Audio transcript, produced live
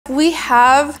we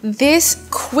have this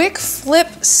quick flip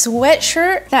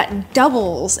sweatshirt that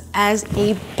doubles as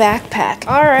a backpack.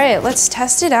 All right, let's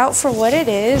test it out for what it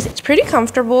is. It's pretty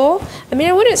comfortable. I mean,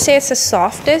 I wouldn't say it's the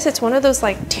softest. It's one of those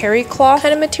like terry cloth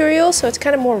kind of materials, so it's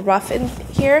kind of more rough in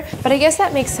here. But I guess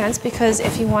that makes sense because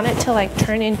if you want it to like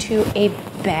turn into a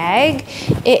bag,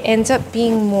 it ends up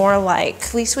being more like,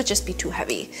 fleece would just be too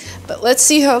heavy. But let's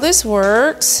see how this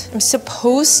works. I'm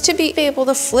supposed to be able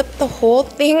to flip the whole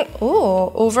thing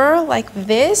over like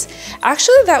this.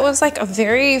 Actually, that was like a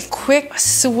very quick,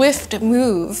 swift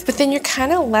move. But then you're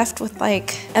kind of left with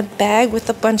like a bag with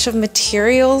a bunch of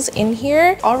materials in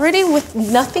here. Already with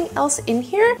nothing else in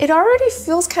here, it already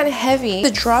feels kind of heavy.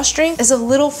 The drawstring is a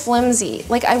little flimsy.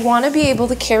 Like I want to be able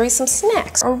to carry some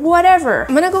snacks or whatever.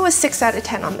 I'm gonna go with 6 out of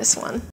 10 on this one.